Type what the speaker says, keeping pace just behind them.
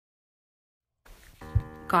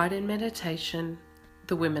Guided meditation,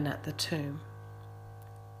 the women at the tomb.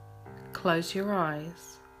 Close your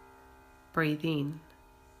eyes, breathe in.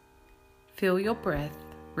 Feel your breath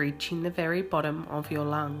reaching the very bottom of your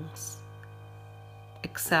lungs.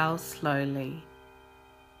 Exhale slowly.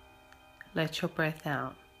 Let your breath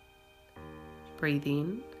out. Breathe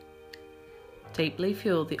in. Deeply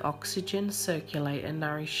feel the oxygen circulate and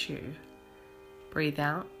nourish you. Breathe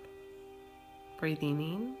out. Breathing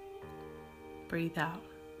in. Breathe out.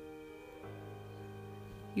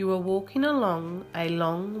 You are walking along a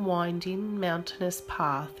long, winding, mountainous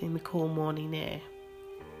path in the cool morning air.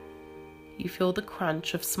 You feel the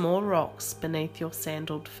crunch of small rocks beneath your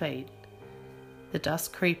sandaled feet, the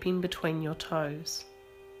dust creeping between your toes.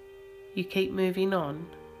 You keep moving on,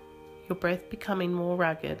 your breath becoming more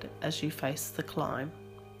ragged as you face the climb.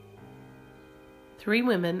 3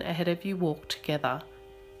 women ahead of you walk together,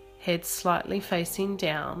 heads slightly facing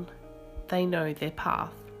down. They know their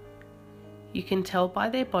path. You can tell by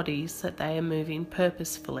their bodies that they are moving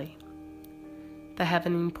purposefully. They have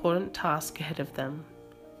an important task ahead of them.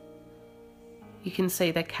 You can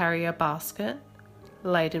see they carry a basket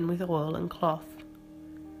laden with oil and cloth.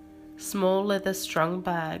 Small leather-strung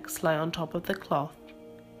bags lay on top of the cloth.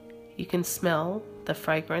 You can smell the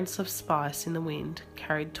fragrance of spice in the wind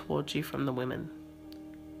carried towards you from the women.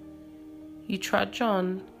 You trudge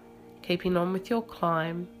on, keeping on with your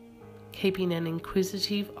climb, keeping an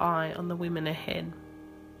inquisitive eye on the women ahead.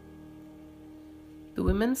 The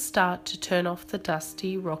women start to turn off the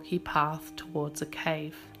dusty, rocky path towards a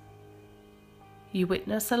cave. You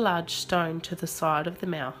witness a large stone to the side of the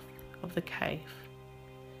mouth of the cave.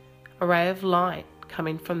 A ray of light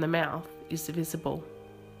coming from the mouth is visible.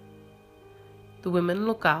 The women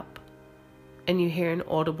look up and you hear an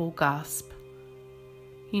audible gasp.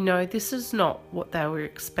 You know this is not what they were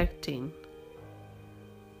expecting.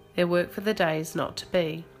 Their work for the day is not to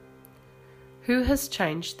be. Who has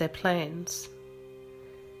changed their plans?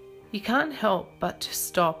 You can't help but to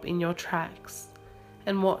stop in your tracks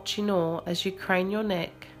and watch in awe as you crane your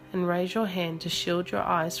neck and raise your hand to shield your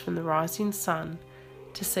eyes from the rising sun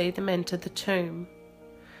to see them enter the tomb.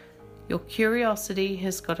 Your curiosity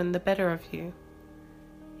has gotten the better of you.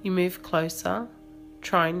 You move closer,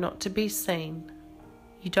 trying not to be seen.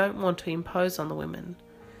 You don't want to impose on the women,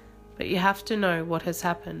 but you have to know what has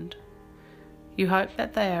happened. You hope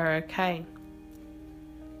that they are okay.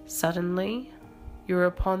 Suddenly, you are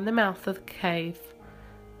upon the mouth of the cave,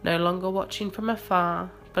 no longer watching from afar,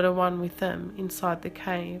 but are one with them inside the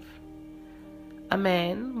cave. A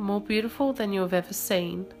man, more beautiful than you have ever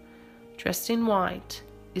seen, dressed in white,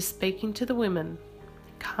 is speaking to the women,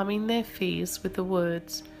 calming their fears with the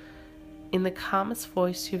words in the calmest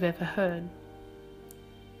voice you've ever heard.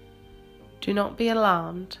 Do not be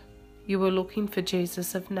alarmed. You were looking for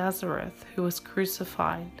Jesus of Nazareth, who was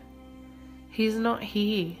crucified. He is not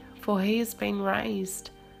here, for he has been raised,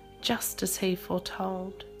 just as he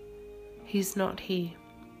foretold. He is not here.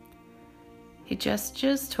 He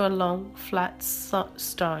gestures to a long, flat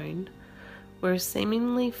stone where a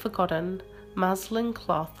seemingly forgotten muslin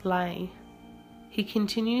cloth lay. He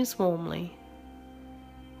continues warmly.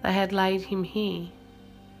 They had laid him here,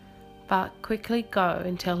 but quickly go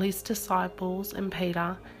and tell his disciples and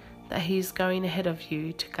Peter that he is going ahead of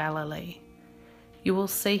you to Galilee. You will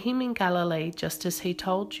see him in Galilee just as he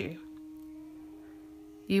told you.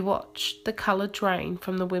 You watch the colour drain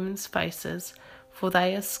from the women's faces, for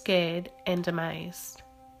they are scared and amazed.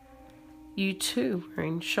 You too were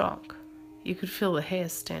in shock. You could feel the hair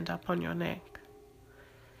stand up on your neck.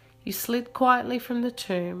 You slid quietly from the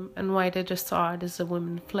tomb and waited aside as the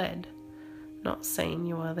women fled, not seeing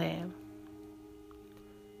you were there.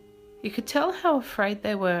 You could tell how afraid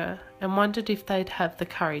they were and wondered if they'd have the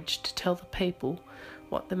courage to tell the people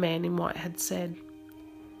what the man in white had said.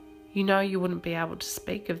 You know you wouldn't be able to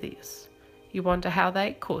speak of this. You wonder how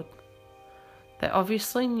they could. They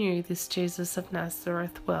obviously knew this Jesus of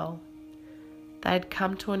Nazareth well. They had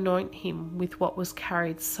come to anoint him with what was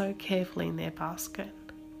carried so carefully in their basket.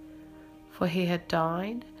 For he had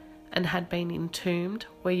died and had been entombed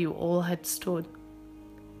where you all had stood.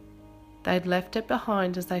 They had left it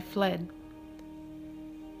behind as they fled.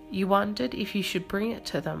 You wondered if you should bring it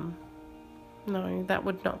to them. No, that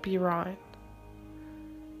would not be right.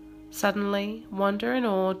 Suddenly, wonder and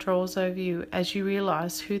awe draws over you as you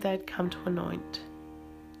realize who they had come to anoint.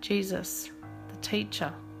 Jesus, the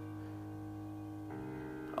teacher.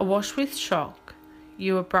 Awash with shock,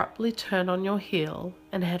 you abruptly turn on your heel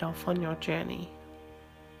and head off on your journey.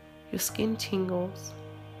 Your skin tingles.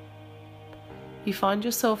 You find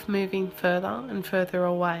yourself moving further and further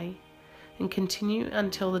away and continue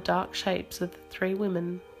until the dark shapes of the 3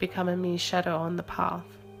 women become a mere shadow on the path.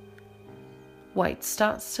 Weight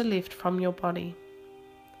starts to lift from your body.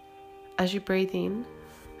 As you breathe in,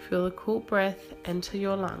 feel the cool breath enter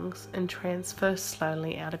your lungs and transfer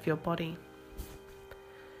slowly out of your body.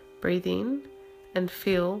 Breathe in and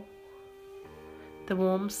feel the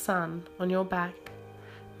warm sun on your back,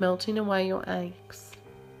 melting away your aches.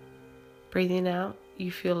 Breathing out,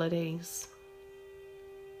 you feel at ease.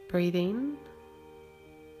 Breathe in,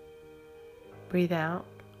 breathe out.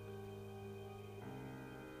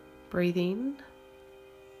 Breathe in,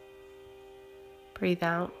 breathe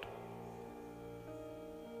out.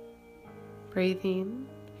 Breathe in,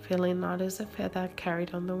 feeling light as a feather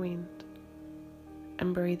carried on the wind.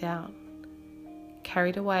 And breathe out,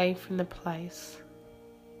 carried away from the place.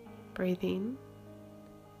 Breathe in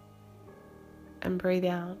and breathe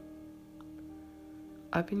out.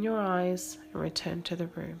 Open your eyes and return to the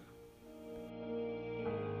room.